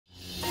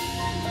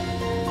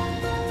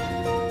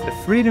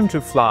freedom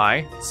to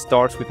fly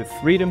starts with the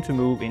freedom to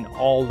move in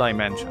all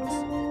dimensions.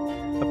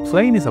 A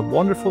plane is a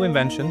wonderful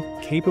invention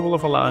capable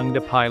of allowing the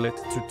pilot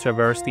to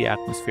traverse the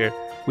atmosphere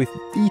with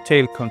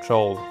detailed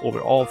control over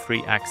all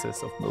three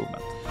axes of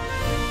movement.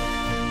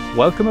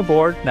 Welcome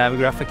aboard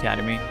Navigraph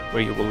Academy,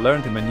 where you will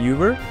learn to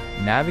maneuver,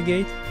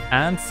 navigate,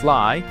 and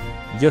fly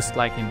just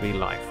like in real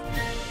life.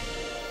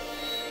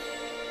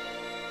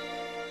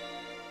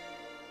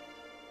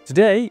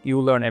 Today, you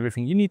will learn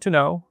everything you need to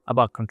know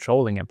about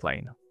controlling a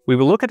plane. We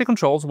will look at the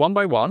controls one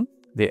by one: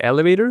 the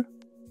elevator,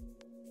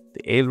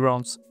 the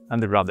ailerons,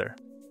 and the rudder.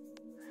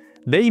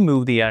 They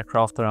move the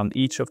aircraft around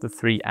each of the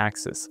three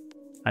axes,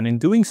 and in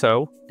doing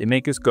so, they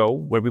make us go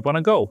where we want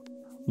to go.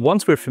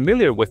 Once we're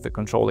familiar with the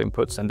control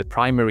inputs and the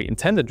primary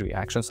intended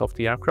reactions of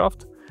the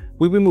aircraft,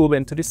 we will move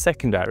into the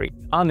secondary,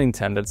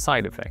 unintended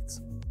side effects.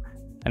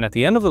 And at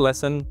the end of the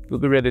lesson, we'll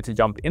be ready to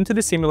jump into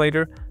the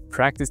simulator,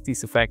 practice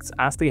these effects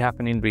as they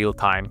happen in real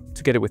time,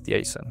 together with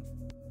Jason.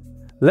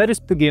 Let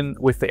us begin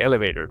with the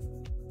elevator.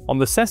 On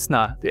the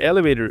Cessna, the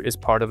elevator is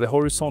part of the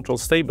horizontal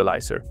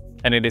stabilizer,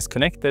 and it is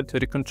connected to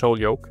the control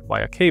yoke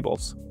via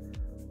cables.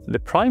 The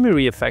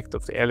primary effect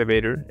of the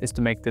elevator is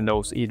to make the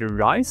nose either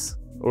rise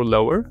or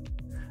lower,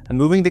 and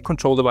moving the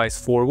control device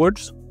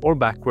forwards or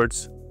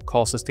backwards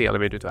causes the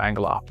elevator to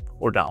angle up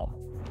or down.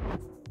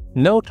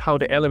 Note how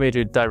the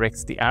elevator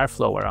directs the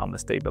airflow around the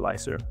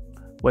stabilizer.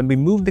 When we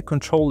move the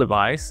control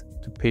device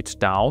to pitch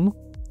down,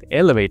 the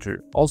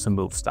elevator also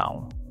moves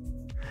down.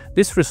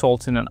 This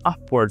results in an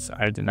upwards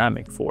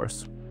aerodynamic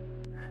force.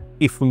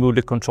 If we move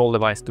the control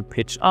device to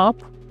pitch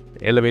up,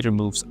 the elevator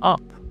moves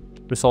up,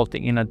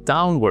 resulting in a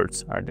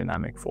downwards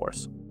aerodynamic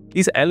force.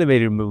 These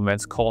elevator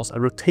movements cause a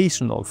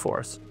rotational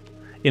force,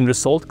 in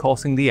result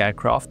causing the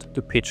aircraft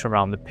to pitch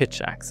around the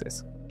pitch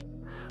axis.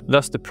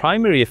 Thus, the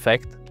primary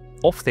effect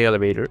of the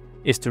elevator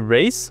is to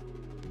raise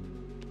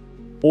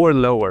or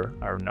lower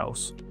our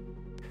nose.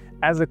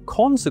 As a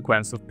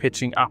consequence of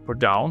pitching up or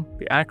down,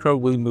 the aircraft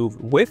will move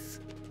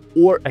with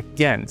or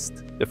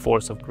against the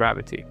force of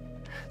gravity.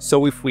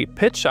 So if we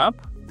pitch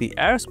up, the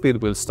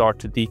airspeed will start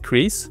to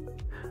decrease,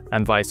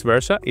 and vice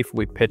versa. If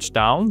we pitch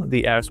down,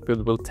 the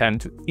airspeed will tend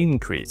to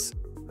increase.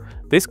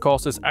 This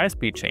causes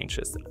airspeed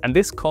changes, and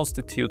this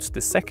constitutes the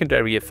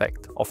secondary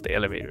effect of the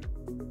elevator.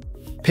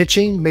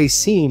 Pitching may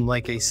seem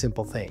like a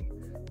simple thing,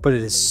 but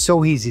it is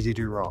so easy to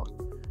do wrong.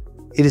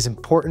 It is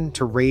important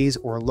to raise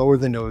or lower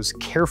the nose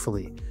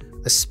carefully,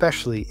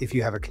 especially if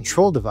you have a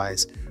control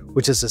device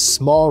which has a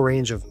small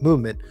range of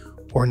movement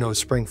or no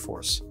spring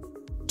force.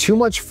 Too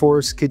much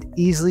force could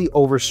easily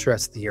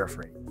overstress the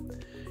airframe.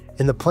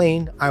 In the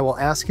plane, I will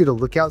ask you to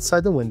look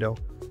outside the window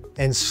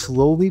and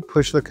slowly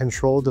push the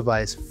control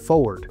device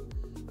forward.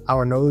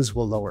 Our nose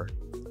will lower.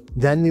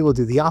 Then we will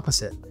do the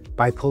opposite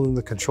by pulling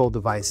the control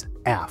device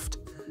aft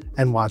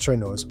and watch our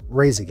nose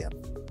raise again.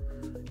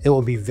 It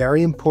will be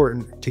very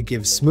important to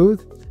give smooth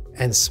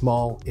and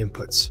small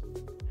inputs.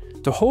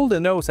 To hold the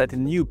nose at a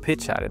new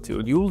pitch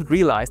attitude, you will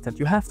realize that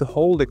you have to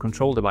hold the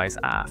control device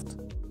aft.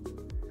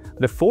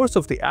 The force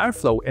of the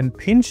airflow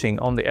impinging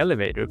on the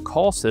elevator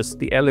causes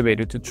the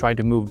elevator to try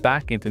to move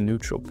back into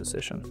neutral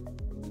position.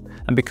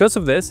 And because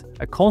of this,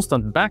 a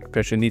constant back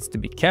pressure needs to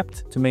be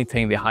kept to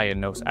maintain the higher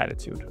nose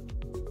attitude.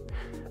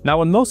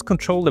 Now, on most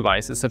control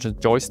devices such as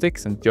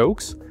joysticks and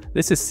yokes,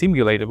 this is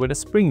simulated with a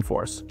spring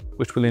force,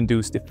 which will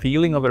induce the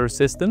feeling of a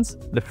resistance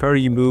the further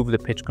you move the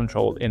pitch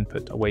control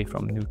input away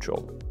from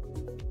neutral.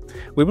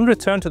 We will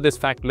return to this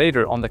fact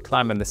later on the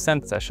climb and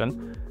descent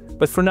session,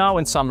 but for now,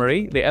 in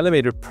summary, the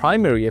elevator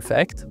primary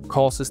effect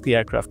causes the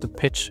aircraft to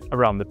pitch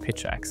around the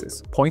pitch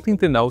axis, pointing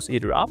the nose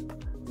either up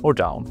or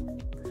down.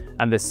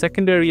 And the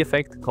secondary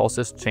effect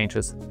causes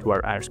changes to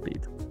our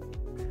airspeed.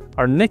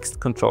 Our next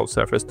control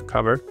surface to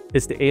cover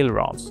is the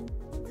ailerons.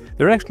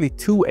 There are actually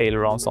two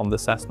ailerons on the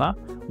Cessna,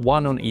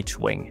 one on each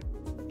wing.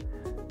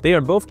 They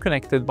are both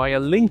connected by a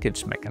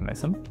linkage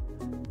mechanism,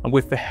 and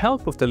with the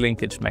help of the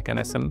linkage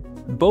mechanism,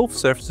 both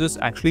surfaces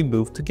actually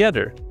move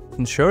together,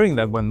 ensuring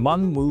that when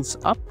one moves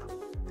up,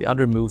 the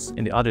other moves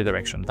in the other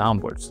direction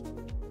downwards.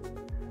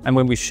 And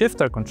when we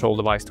shift our control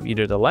device to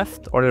either the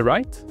left or the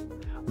right,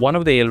 one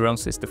of the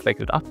ailerons is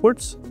deflected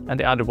upwards and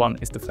the other one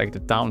is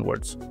deflected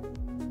downwards.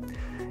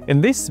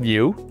 In this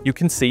view, you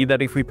can see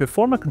that if we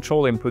perform a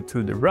control input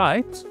to the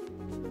right,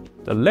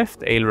 the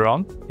left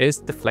aileron is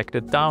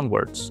deflected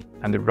downwards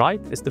and the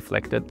right is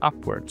deflected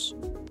upwards.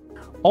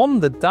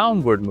 On the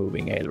downward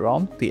moving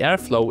aileron, the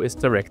airflow is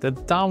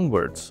directed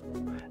downwards,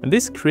 and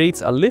this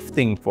creates a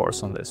lifting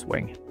force on this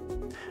wing.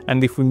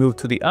 And if we move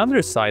to the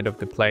other side of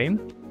the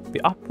plane,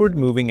 the upward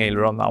moving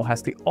aileron now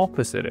has the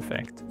opposite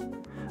effect.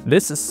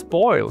 This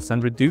spoils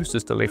and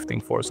reduces the lifting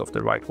force of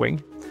the right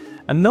wing.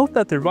 And note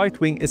that the right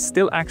wing is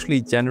still actually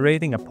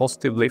generating a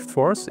positive lift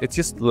force, it's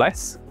just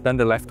less than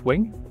the left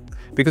wing,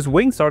 because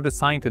wings are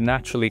designed to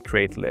naturally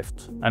create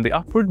lift, and the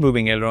upward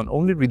moving aileron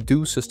only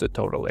reduces the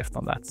total lift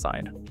on that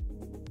side.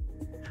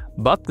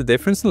 But the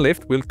difference in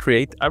lift will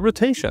create a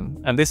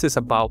rotation, and this is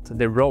about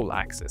the roll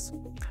axis.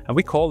 And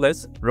we call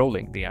this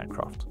rolling the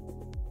aircraft.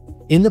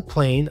 In the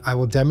plane, I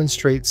will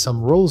demonstrate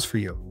some rolls for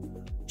you,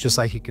 just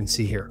like you can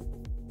see here.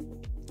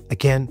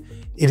 Again,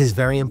 it is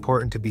very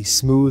important to be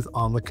smooth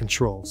on the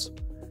controls.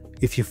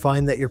 If you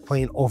find that your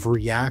plane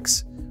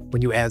overreacts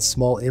when you add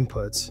small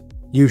inputs,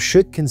 you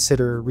should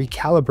consider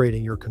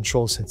recalibrating your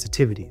control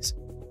sensitivities.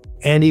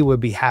 Andy would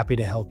be happy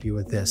to help you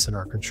with this in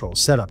our control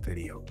setup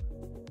video.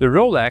 The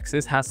roll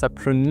axis has a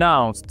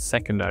pronounced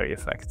secondary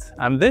effect,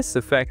 and this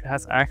effect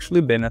has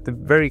actually been at the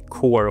very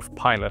core of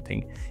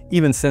piloting,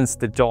 even since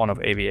the dawn of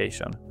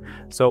aviation.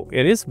 So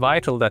it is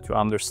vital that you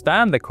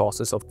understand the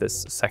causes of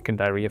this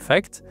secondary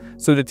effect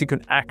so that you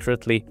can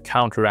accurately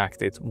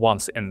counteract it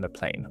once in the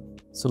plane.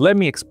 So let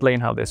me explain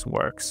how this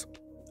works.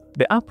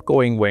 The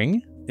upgoing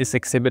wing is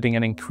exhibiting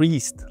an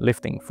increased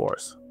lifting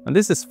force, and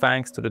this is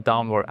thanks to the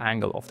downward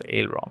angle of the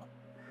aileron.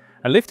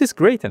 And lift is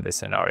great in this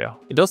scenario.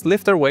 It does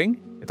lift our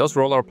wing, it does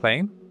roll our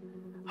plane.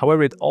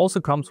 However, it also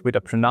comes with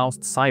a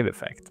pronounced side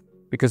effect,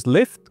 because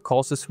lift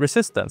causes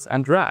resistance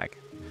and drag.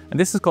 And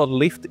this is called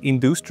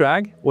lift-induced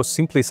drag, or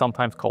simply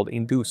sometimes called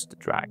induced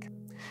drag.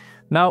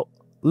 Now,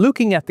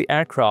 looking at the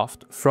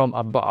aircraft from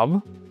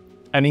above,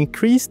 an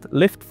increased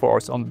lift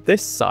force on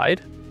this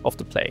side of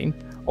the plane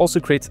also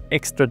creates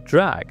extra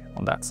drag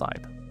on that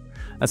side.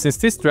 And since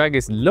this drag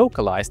is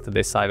localized to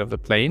this side of the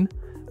plane,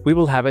 we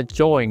will have a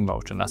yawing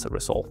motion as a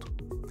result.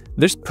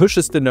 This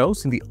pushes the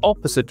nose in the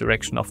opposite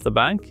direction of the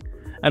bank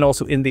and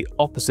also in the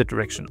opposite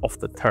direction of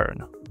the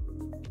turn.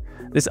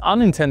 This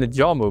unintended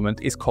yaw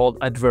movement is called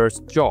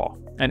adverse yaw,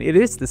 and it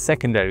is the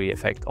secondary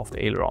effect of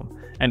the aileron,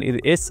 and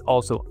it is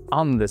also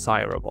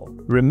undesirable.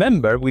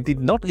 Remember, we did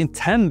not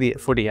intend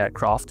for the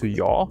aircraft to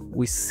yaw,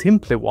 we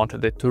simply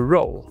wanted it to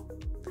roll.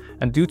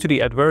 And due to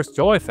the adverse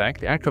yaw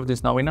effect, the aircraft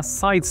is now in a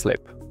side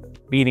slip,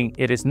 meaning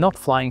it is not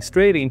flying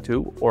straight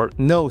into or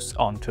nose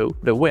onto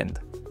the wind.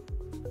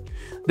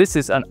 This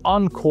is an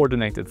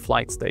uncoordinated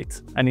flight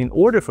state, and in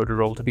order for the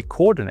roll to be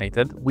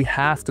coordinated, we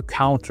have to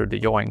counter the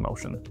yawing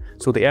motion.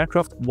 So the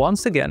aircraft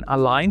once again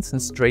aligns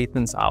and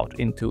straightens out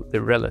into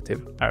the relative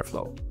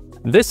airflow.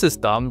 This is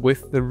done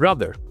with the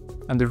rudder,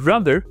 and the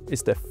rudder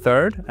is the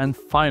third and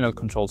final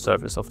control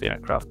surface of the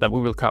aircraft that we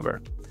will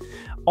cover.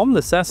 On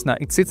the Cessna,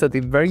 it sits at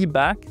the very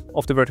back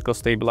of the vertical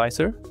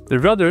stabilizer. The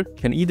rudder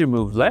can either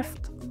move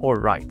left or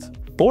right.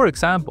 For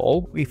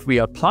example, if we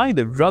apply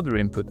the rudder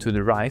input to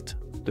the right,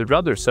 the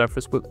rudder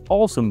surface will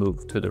also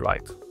move to the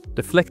right,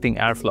 deflecting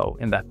airflow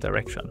in that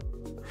direction.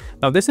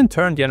 Now this in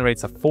turn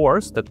generates a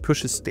force that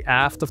pushes the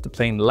aft of the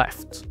plane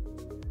left.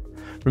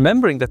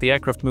 Remembering that the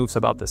aircraft moves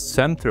about the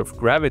center of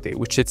gravity,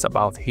 which sits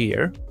about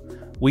here,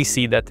 we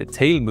see that the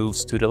tail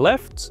moves to the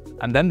left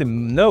and then the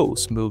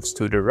nose moves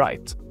to the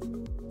right.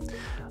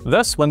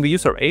 Thus, when we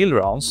use our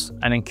ailerons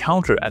and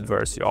encounter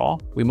adverse yaw,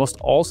 we must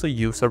also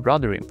use a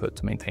rudder input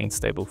to maintain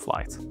stable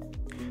flight.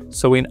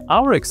 So in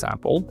our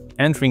example,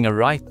 entering a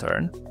right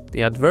turn,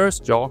 the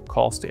adverse yaw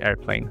caused the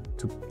airplane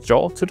to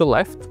yaw to the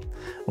left,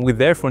 and we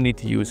therefore need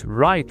to use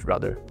right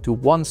rudder to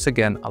once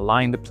again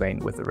align the plane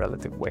with the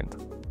relative wind.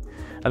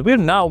 And we're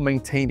now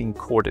maintaining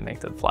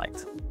coordinated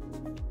flight.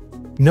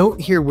 Note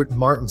here what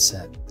Martin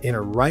said. In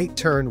a right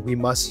turn, we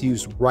must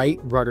use right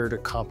rudder to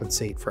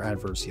compensate for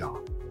adverse yaw.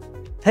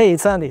 Hey,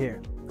 it's Andy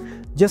here.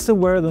 Just a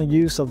word on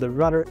use of the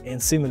rudder in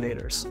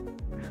simulators.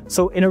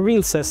 So in a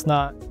real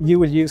Cessna, you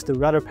would use the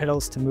rudder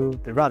pedals to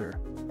move the rudder.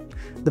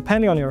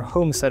 Depending on your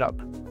home setup,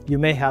 you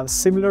may have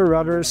similar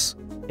rudders,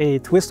 a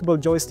twistable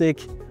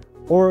joystick,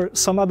 or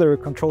some other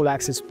control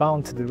axis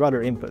bound to the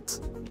rudder input.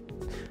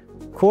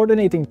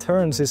 Coordinating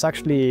turns is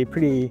actually a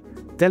pretty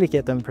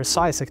delicate and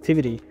precise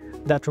activity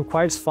that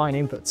requires fine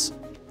inputs.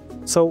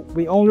 So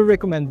we only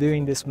recommend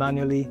doing this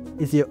manually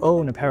if you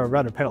own a pair of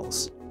rudder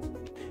pedals.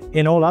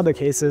 In all other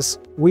cases,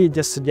 we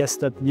just suggest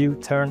that you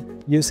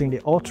turn using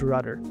the auto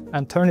rudder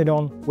and turn it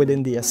on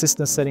within the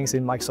assistance settings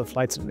in Microsoft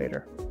Flight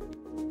Simulator.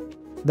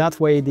 That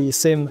way the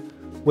sim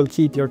will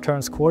keep your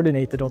turns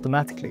coordinated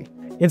automatically.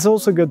 It's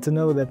also good to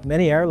know that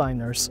many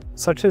airliners,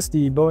 such as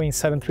the Boeing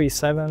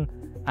 737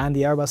 and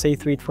the Airbus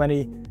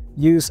A320,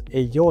 use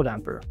a yaw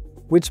damper,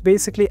 which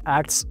basically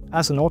acts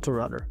as an auto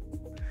rudder.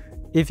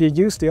 If you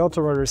use the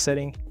auto rudder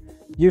setting,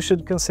 you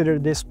should consider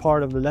this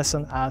part of the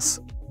lesson as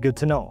good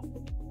to know.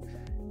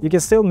 You can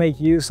still make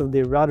use of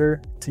the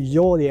rudder to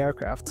yaw the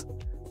aircraft,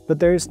 but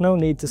there is no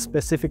need to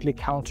specifically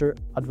counter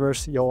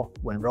adverse yaw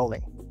when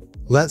rolling.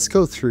 Let's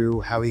go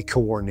through how we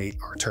coordinate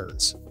our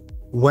turns.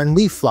 When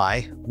we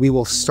fly, we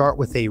will start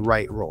with a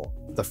right roll.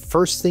 The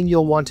first thing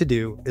you'll want to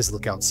do is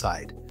look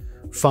outside.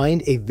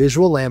 Find a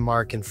visual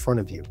landmark in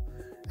front of you.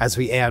 As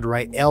we add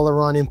right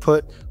aileron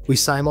input, we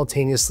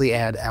simultaneously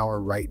add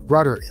our right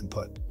rudder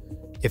input.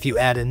 If you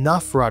add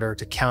enough rudder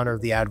to counter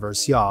the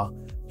adverse yaw,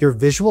 your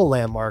visual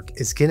landmark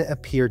is going to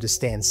appear to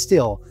stand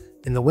still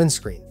in the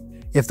windscreen.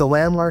 If the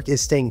landmark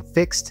is staying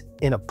fixed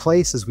in a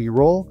place as we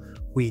roll,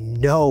 we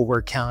know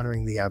we're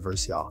countering the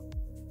adverse yaw.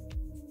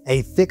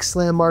 A fixed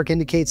landmark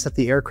indicates that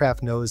the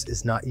aircraft nose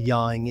is not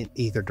yawing in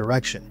either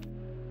direction.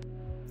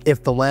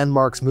 If the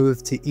landmarks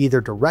move to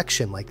either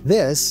direction like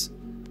this,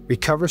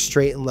 recover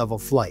straight and level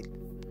flight.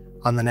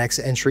 On the next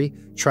entry,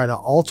 try to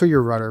alter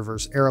your rudder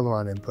versus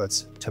aileron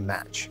inputs to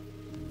match.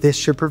 This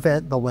should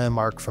prevent the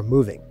landmark from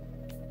moving.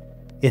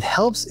 It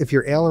helps if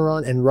your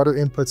aileron and rudder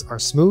inputs are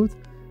smooth,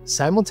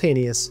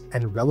 simultaneous,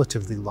 and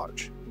relatively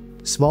large.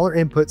 Smaller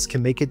inputs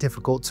can make it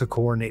difficult to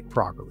coordinate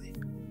properly.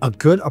 A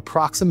good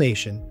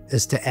approximation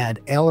is to add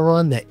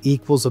aileron that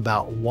equals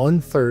about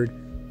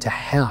 1/3 to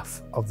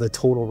half of the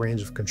total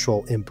range of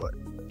control input.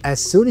 As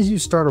soon as you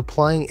start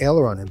applying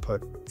aileron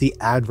input, the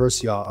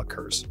adverse yaw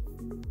occurs.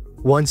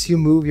 Once you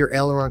move your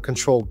aileron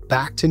control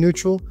back to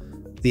neutral,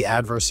 the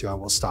adverse yaw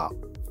will stop.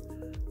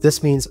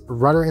 This means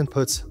rudder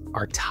inputs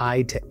are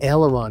tied to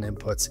aileron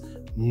inputs,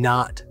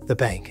 not the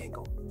bank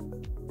angle.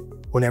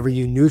 Whenever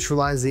you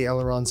neutralize the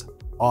ailerons,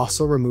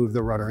 also remove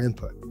the rudder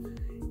input,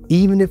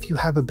 even if you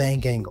have a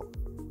bank angle.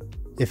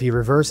 If you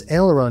reverse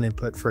aileron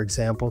input, for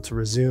example, to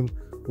resume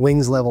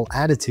wings level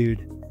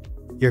attitude,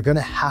 you're going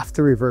to have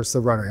to reverse the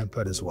rudder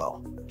input as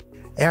well.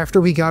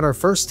 After we got our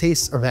first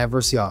taste of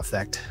adverse yaw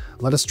effect,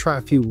 let us try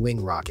a few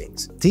wing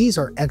rockings. These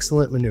are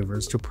excellent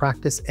maneuvers to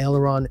practice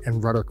aileron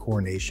and rudder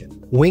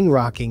coordination. Wing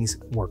rockings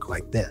work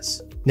like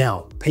this.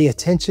 Now, pay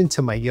attention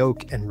to my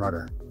yoke and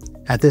rudder.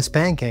 At this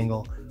bank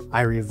angle,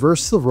 I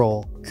reverse the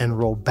roll and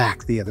roll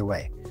back the other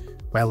way.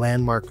 My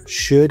landmark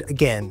should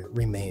again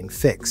remain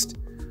fixed.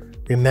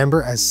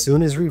 Remember, as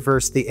soon as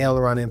reverse the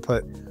aileron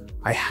input,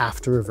 I have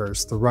to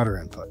reverse the rudder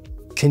input.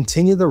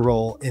 Continue the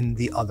roll in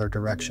the other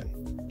direction.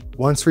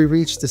 Once we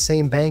reach the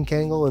same bank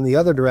angle in the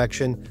other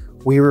direction,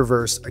 we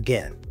reverse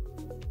again.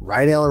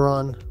 Right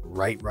aileron,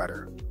 right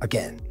rudder.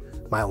 Again,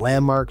 my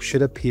landmark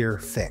should appear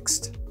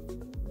fixed.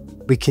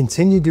 We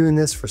continue doing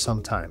this for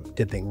some time,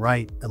 dipping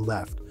right and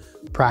left,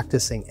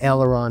 practicing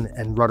aileron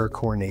and rudder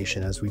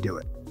coordination as we do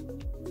it.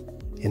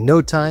 In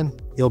no time,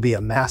 you'll be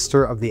a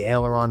master of the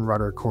aileron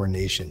rudder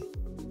coordination.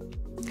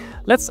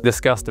 Let's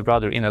discuss the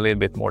rudder in a little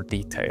bit more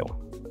detail.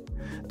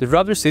 The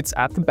rudder sits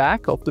at the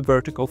back of the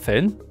vertical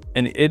fin,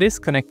 and it is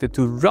connected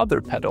to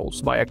rudder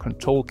pedals via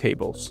control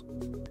cables.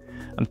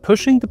 And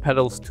pushing the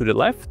pedals to the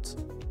left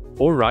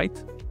or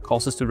right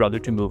causes the rudder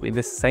to move in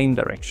the same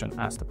direction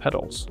as the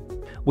pedals.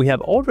 We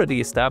have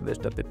already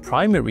established that the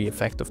primary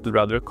effect of the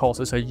rudder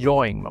causes a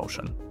yawing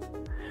motion.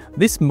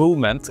 This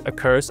movement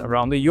occurs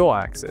around the yaw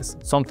axis,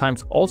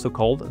 sometimes also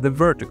called the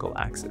vertical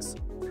axis.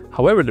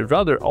 However, the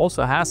rudder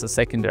also has a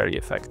secondary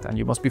effect, and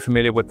you must be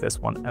familiar with this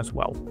one as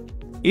well.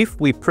 If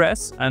we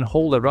press and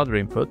hold a rudder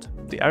input,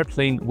 the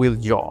airplane will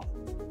yaw.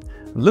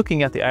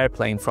 Looking at the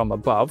airplane from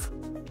above,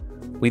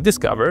 we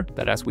discover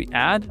that as we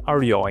add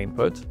our yaw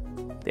input,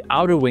 the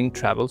outer wing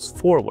travels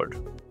forward.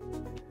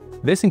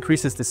 This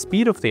increases the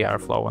speed of the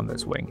airflow on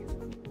this wing.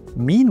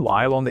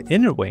 Meanwhile, on the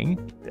inner wing,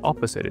 the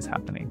opposite is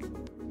happening.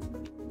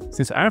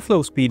 Since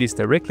airflow speed is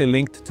directly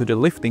linked to the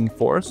lifting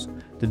force,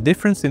 the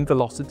difference in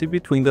velocity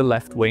between the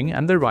left wing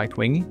and the right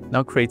wing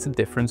now creates a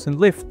difference in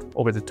lift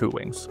over the two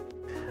wings.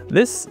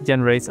 This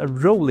generates a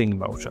rolling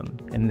motion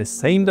in the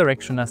same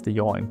direction as the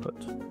yaw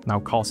input, now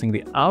causing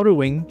the outer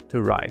wing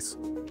to rise.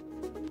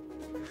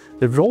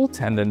 The roll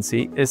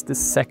tendency is the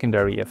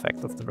secondary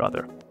effect of the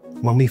rudder.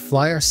 When we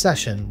fly our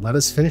session, let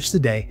us finish the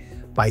day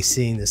by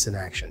seeing this in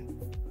action.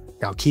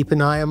 Now keep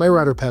an eye on my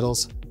rudder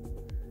pedals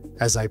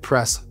as I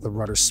press the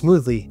rudder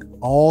smoothly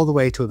all the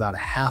way to about a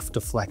half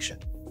deflection.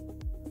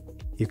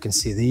 You can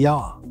see the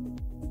yaw,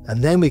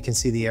 and then we can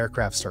see the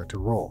aircraft start to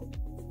roll.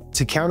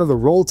 To counter the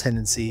roll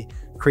tendency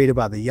created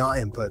by the yaw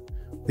input,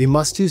 we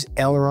must use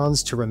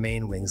ailerons to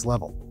remain wings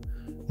level.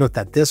 Note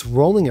that this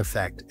rolling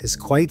effect is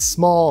quite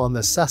small on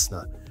the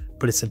Cessna,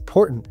 but it's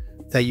important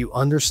that you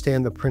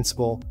understand the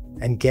principle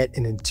and get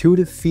an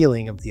intuitive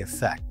feeling of the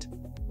effect.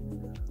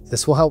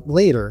 This will help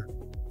later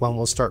when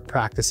we'll start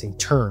practicing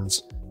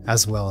turns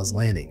as well as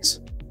landings.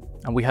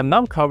 And we have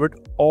now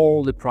covered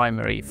all the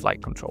primary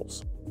flight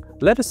controls.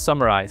 Let us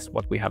summarize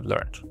what we have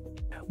learned.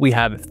 We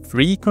have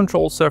 3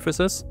 control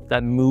surfaces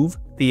that move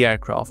the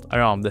aircraft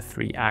around the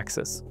 3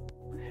 axes.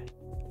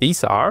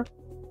 These are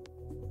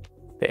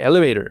the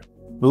elevator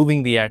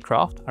moving the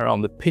aircraft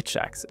around the pitch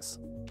axis.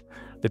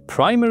 The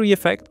primary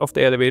effect of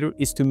the elevator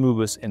is to move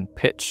us in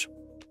pitch.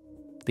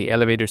 The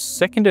elevator's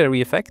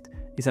secondary effect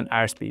is an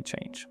airspeed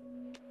change.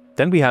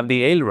 Then we have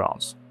the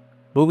ailerons,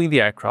 moving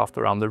the aircraft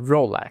around the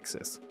roll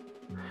axis.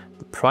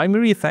 The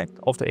primary effect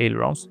of the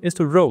ailerons is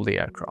to roll the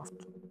aircraft.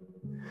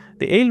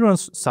 The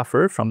ailerons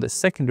suffer from the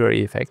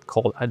secondary effect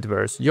called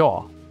adverse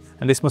yaw,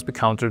 and this must be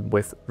countered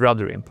with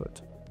rudder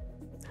input.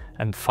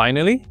 And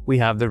finally, we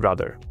have the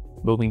rudder,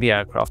 moving the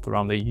aircraft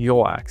around the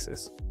yaw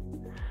axis.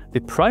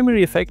 The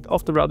primary effect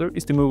of the rudder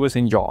is to move us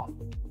in yaw,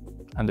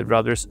 and the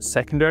rudder's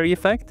secondary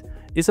effect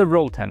is a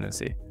roll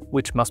tendency,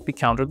 which must be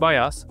countered by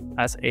us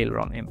as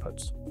aileron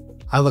inputs.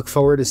 I look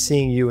forward to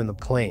seeing you in the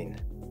plane.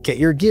 Get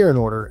your gear in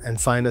order and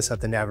find us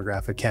at the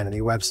Navigraph Academy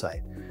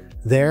website.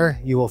 There,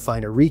 you will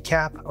find a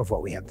recap of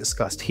what we have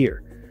discussed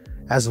here,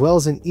 as well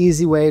as an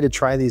easy way to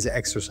try these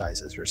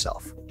exercises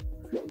yourself,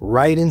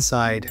 right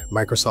inside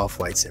Microsoft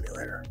Flight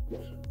Simulator.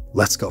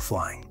 Let's go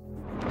flying.